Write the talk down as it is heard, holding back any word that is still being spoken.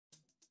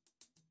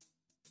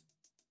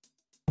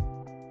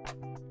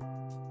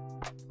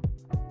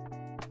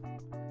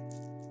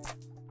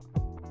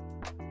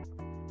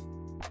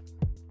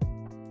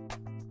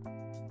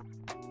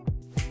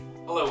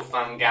Hello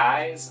fun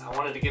guys, I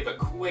wanted to give a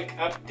quick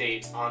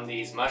update on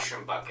these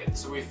mushroom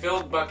buckets. So we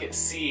filled bucket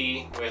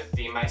C with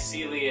the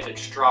myceliated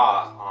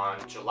straw on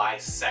July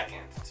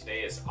 2nd.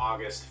 Today is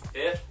August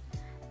 5th,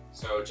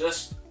 so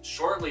just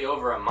shortly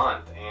over a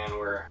month and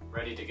we're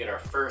ready to get our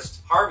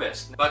first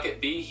harvest. Bucket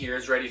B here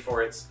is ready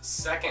for its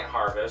second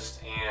harvest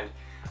and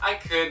I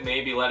could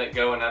maybe let it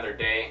go another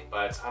day,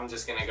 but I'm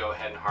just gonna go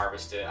ahead and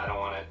harvest it. I don't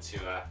want it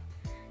to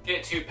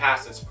get too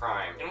past its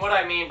prime. And what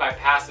I mean by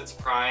past its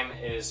prime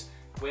is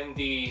when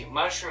the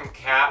mushroom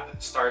cap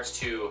starts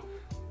to,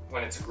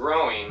 when it's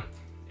growing,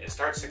 it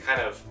starts to kind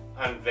of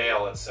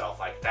unveil itself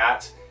like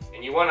that.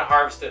 And you want to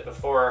harvest it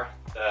before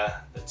the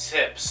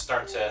tips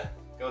start to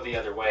go the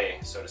other way,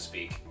 so to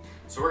speak.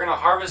 So we're going to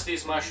harvest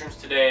these mushrooms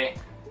today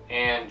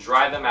and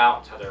dry them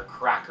out till they're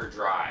cracker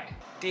dry.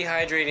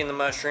 Dehydrating the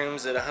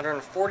mushrooms at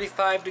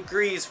 145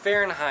 degrees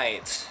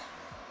Fahrenheit.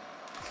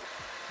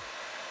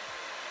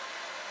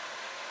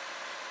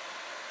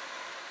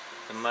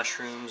 The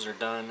mushrooms are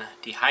done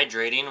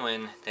dehydrating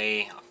when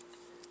they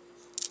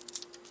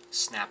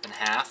snap in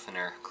half and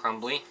are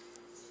crumbly.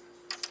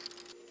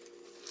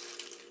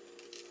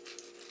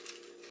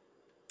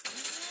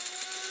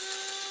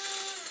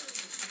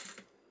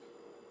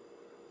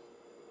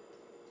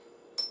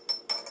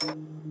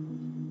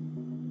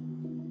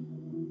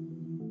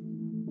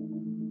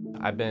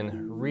 I've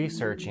been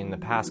researching the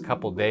past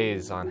couple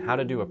days on how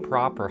to do a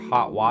proper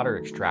hot water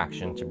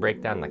extraction to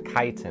break down the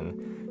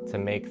chitin to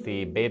make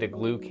the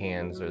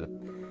beta-glucans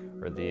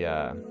or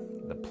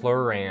the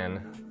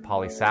Pleuran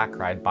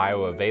polysaccharide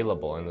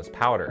bioavailable in this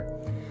powder.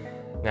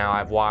 Now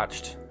I've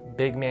watched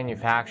big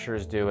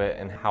manufacturers do it,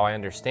 and how I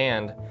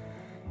understand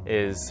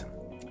is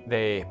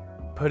they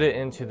put it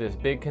into this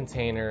big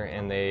container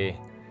and they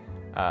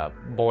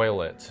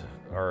boil it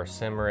or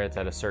simmer it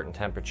at a certain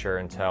temperature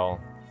until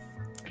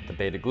the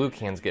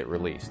beta-glucans get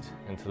released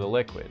into the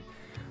liquid.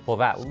 Well,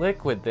 that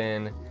liquid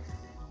then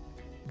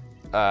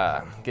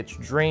gets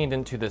drained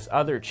into this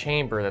other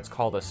chamber that's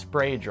called a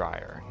spray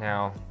dryer.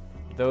 Now,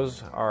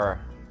 those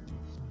are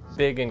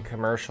big and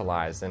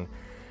commercialized, and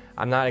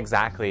I'm not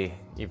exactly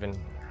even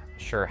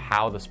sure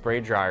how the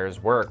spray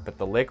dryers work, but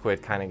the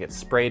liquid kind of gets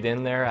sprayed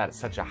in there at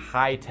such a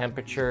high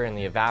temperature, and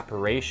the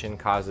evaporation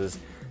causes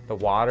the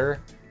water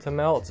to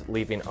melt,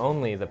 leaving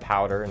only the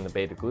powder and the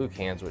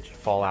beta-glucans, which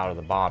fall out of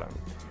the bottom.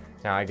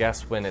 Now, I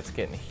guess when it's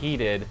getting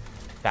heated,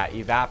 that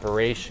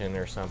evaporation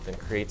or something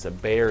creates a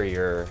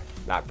barrier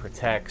that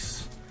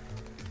protects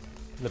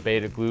the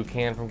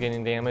beta-glucan from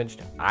getting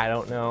damaged. I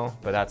don't know,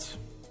 but that's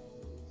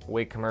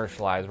way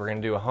commercialized. We're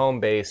gonna do a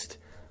home-based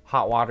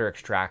hot water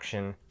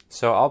extraction.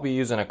 So I'll be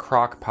using a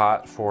crock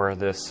pot for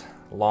this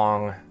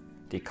long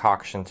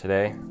decoction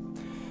today.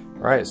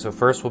 All right, so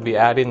first we'll be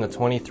adding the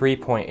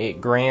 23.8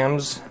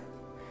 grams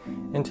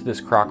into this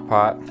crock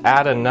pot.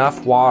 Add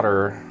enough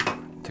water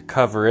to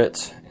cover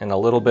it and a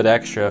little bit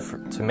extra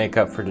to make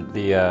up for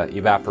the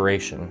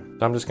evaporation.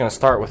 So I'm just going to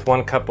start with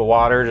 1 cup of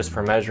water just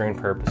for measuring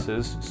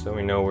purposes so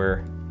we know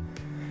where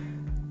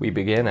we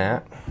begin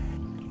at.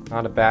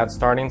 Not a bad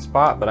starting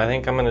spot, but I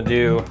think I'm going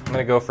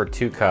to go for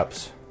 2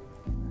 cups.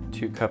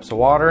 2 cups of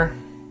water.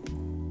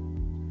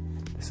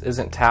 This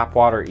isn't tap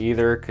water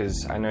either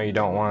because I know you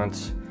don't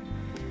want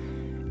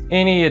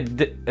any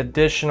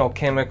additional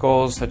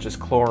chemicals such as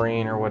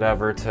chlorine or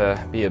whatever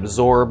to be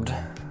absorbed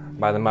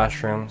by the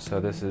mushroom, so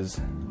this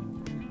is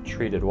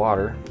treated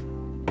water.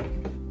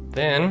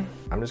 Then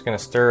I'm just going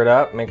to stir it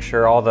up, make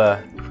sure all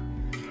the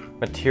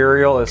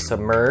material is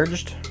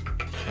submerged,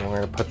 and we're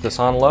going to put this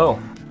on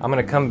low. I'm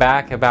going to come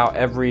back about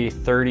every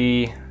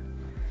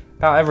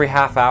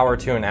half hour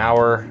to an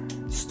hour,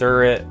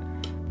 stir it,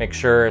 make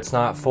sure it's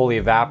not fully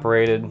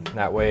evaporated,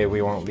 that way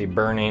we won't be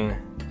burning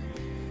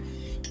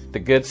the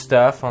good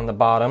stuff on the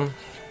bottom,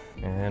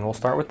 and we'll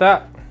start with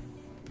that.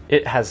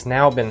 It has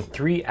now been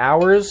 3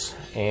 hours,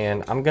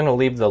 and I'm going to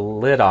leave the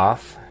lid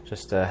off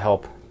just to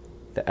help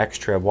the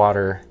extra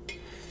water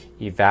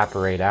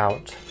evaporate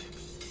out.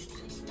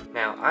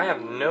 Now, I have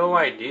no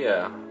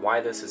idea why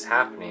this is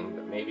happening,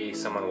 but maybe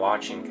someone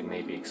watching can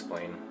maybe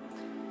explain.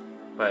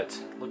 But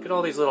look at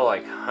all these little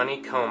like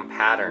honeycomb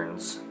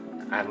patterns.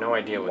 I have no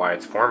idea why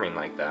it's forming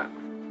like that.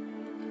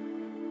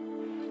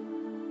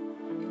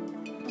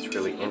 It's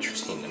really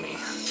interesting to me.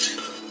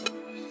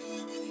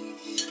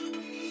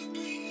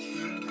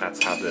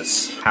 That's how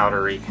this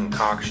powdery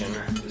concoction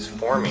is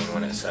forming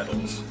when it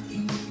settles.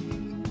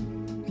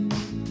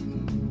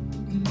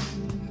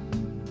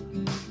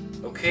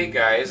 Okay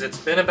guys, it's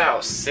been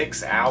about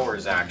 6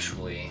 hours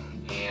actually,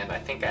 and I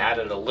think I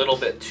added a little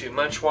bit too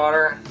much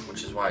water,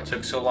 which is why it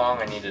took so long.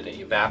 I needed to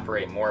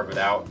evaporate more of it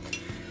out.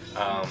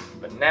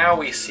 But now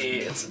we see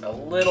it's a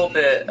little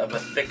bit of a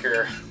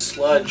thicker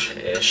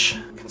sludge-ish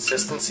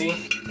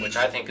consistency, which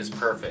I think is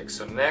perfect.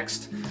 So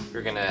next,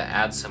 we're gonna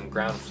add some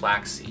ground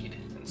flaxseed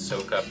and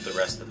soak up the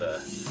rest of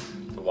the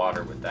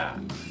water with that.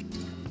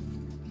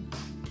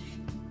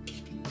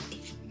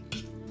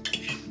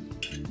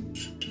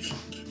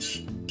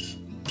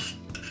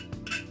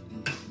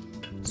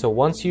 So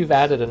once you've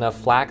added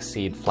enough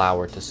flaxseed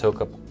flour to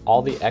soak up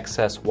all the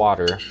excess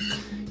water,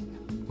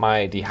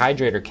 My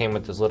dehydrator came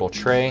with this little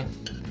tray,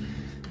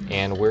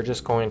 and we're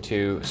just going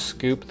to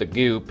scoop the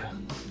goop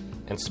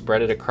and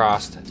spread it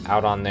across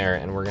out on there,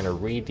 and we're gonna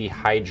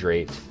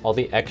re-dehydrate all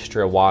the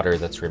extra water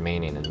that's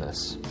remaining in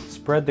this.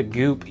 Spread the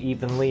goop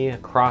evenly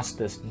across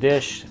this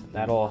dish.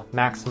 That'll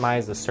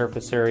maximize the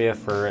surface area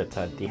for it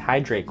to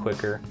dehydrate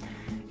quicker.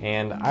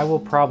 And I will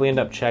probably end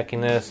up checking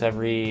this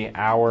every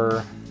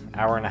hour,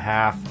 hour and a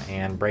half,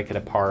 and break it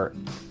apart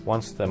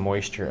once the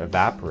moisture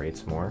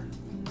evaporates more.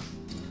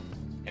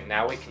 And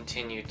now we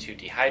continue to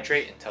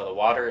dehydrate until the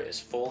water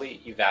is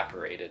fully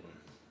evaporated.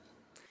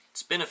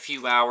 It's been a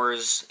few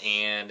hours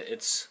and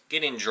it's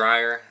getting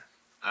drier.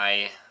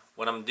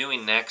 What I'm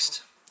doing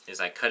next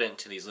is I cut it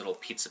into these little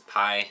pizza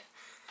pie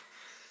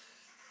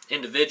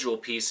individual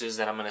pieces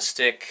that I'm going to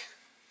stick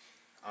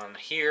on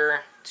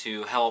here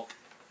to help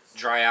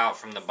dry out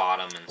from the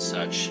bottom and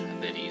such a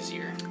bit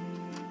easier.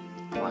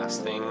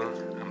 Last thing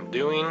I'm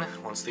doing,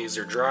 once these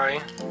are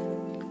dry,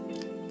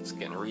 it's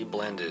getting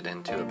reblended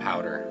into a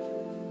powder.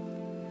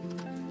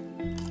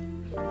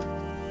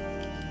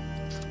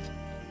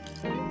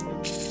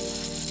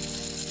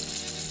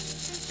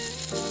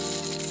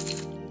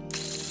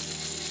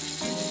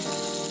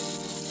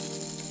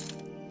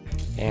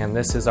 And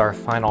this is our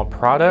final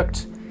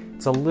product.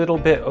 It's a little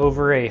bit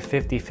over a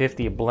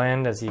 50-50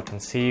 blend. As you can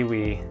see,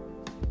 we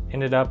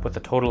ended up with a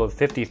total of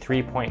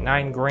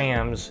 53.9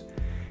 grams,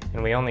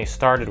 and we only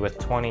started with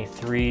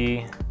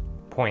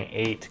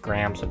 23.8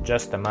 grams of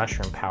just the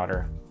mushroom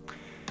powder.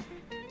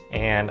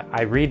 And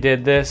I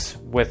redid this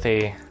with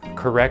a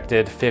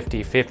corrected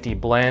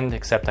 50-50 blend,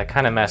 except I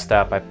kind of messed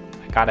up. I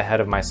got ahead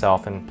of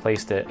myself and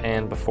placed it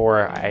in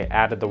before I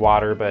added the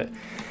water, but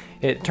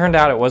it turned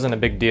out it wasn't a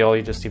big deal.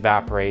 You just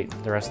evaporate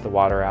the rest of the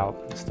water out.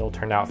 It still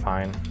turned out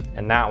fine.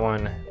 And that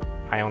one,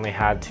 I only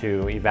had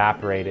to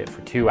evaporate it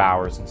for 2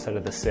 hours instead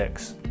of the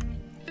 6.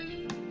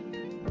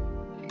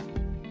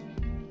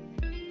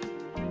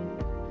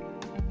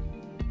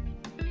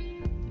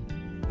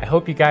 I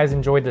hope you guys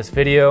enjoyed this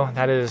video.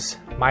 That is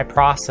my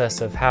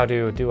process of how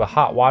to do a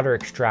hot water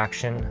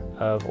extraction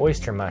of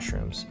oyster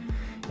mushrooms.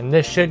 And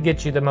this should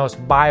get you the most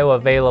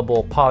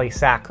bioavailable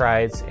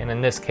polysaccharides, and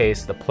in this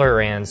case, the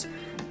Pleurans,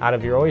 out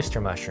of your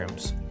oyster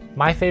mushrooms.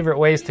 My favorite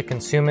ways to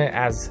consume it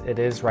as it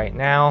is right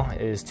now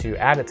is to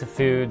add it to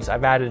foods.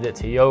 I've added it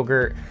to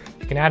yogurt.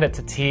 You can add it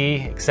to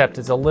tea, except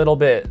it's a little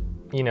bit,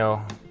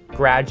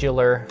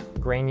 granular,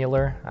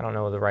 I don't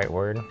know the right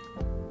word.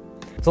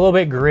 It's a little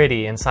bit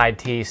gritty inside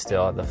tea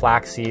still. The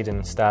flaxseed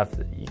and stuff,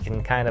 you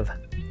can kind of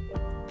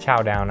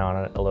chow down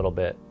on it a little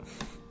bit.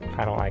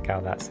 I don't like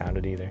how that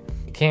sounded either.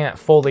 You can't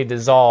fully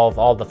dissolve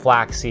all the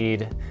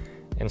flaxseed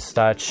and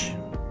such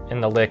in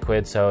the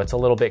liquid, so it's a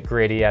little bit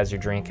gritty as you're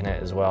drinking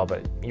it as well,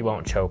 but you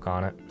won't choke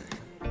on it.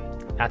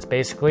 That's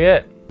basically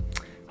it.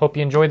 Hope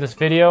you enjoyed this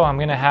video. I'm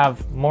gonna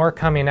have more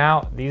coming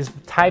out. These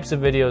types of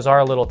videos are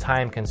a little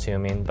time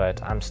consuming,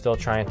 but I'm still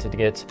trying to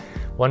get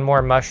one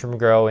more mushroom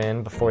grow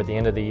in before the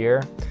end of the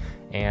year.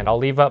 And I'll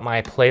leave up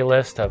my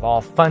playlist of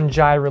all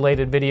fungi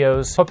related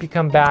videos. Hope you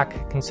come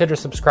back, consider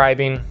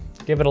subscribing,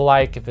 give it a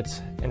like if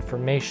it's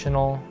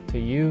informational to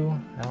you.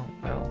 I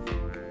don't know.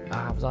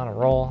 I was on a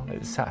roll.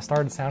 It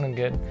started sounding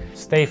good.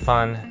 Stay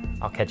fun.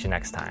 I'll catch you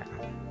next time.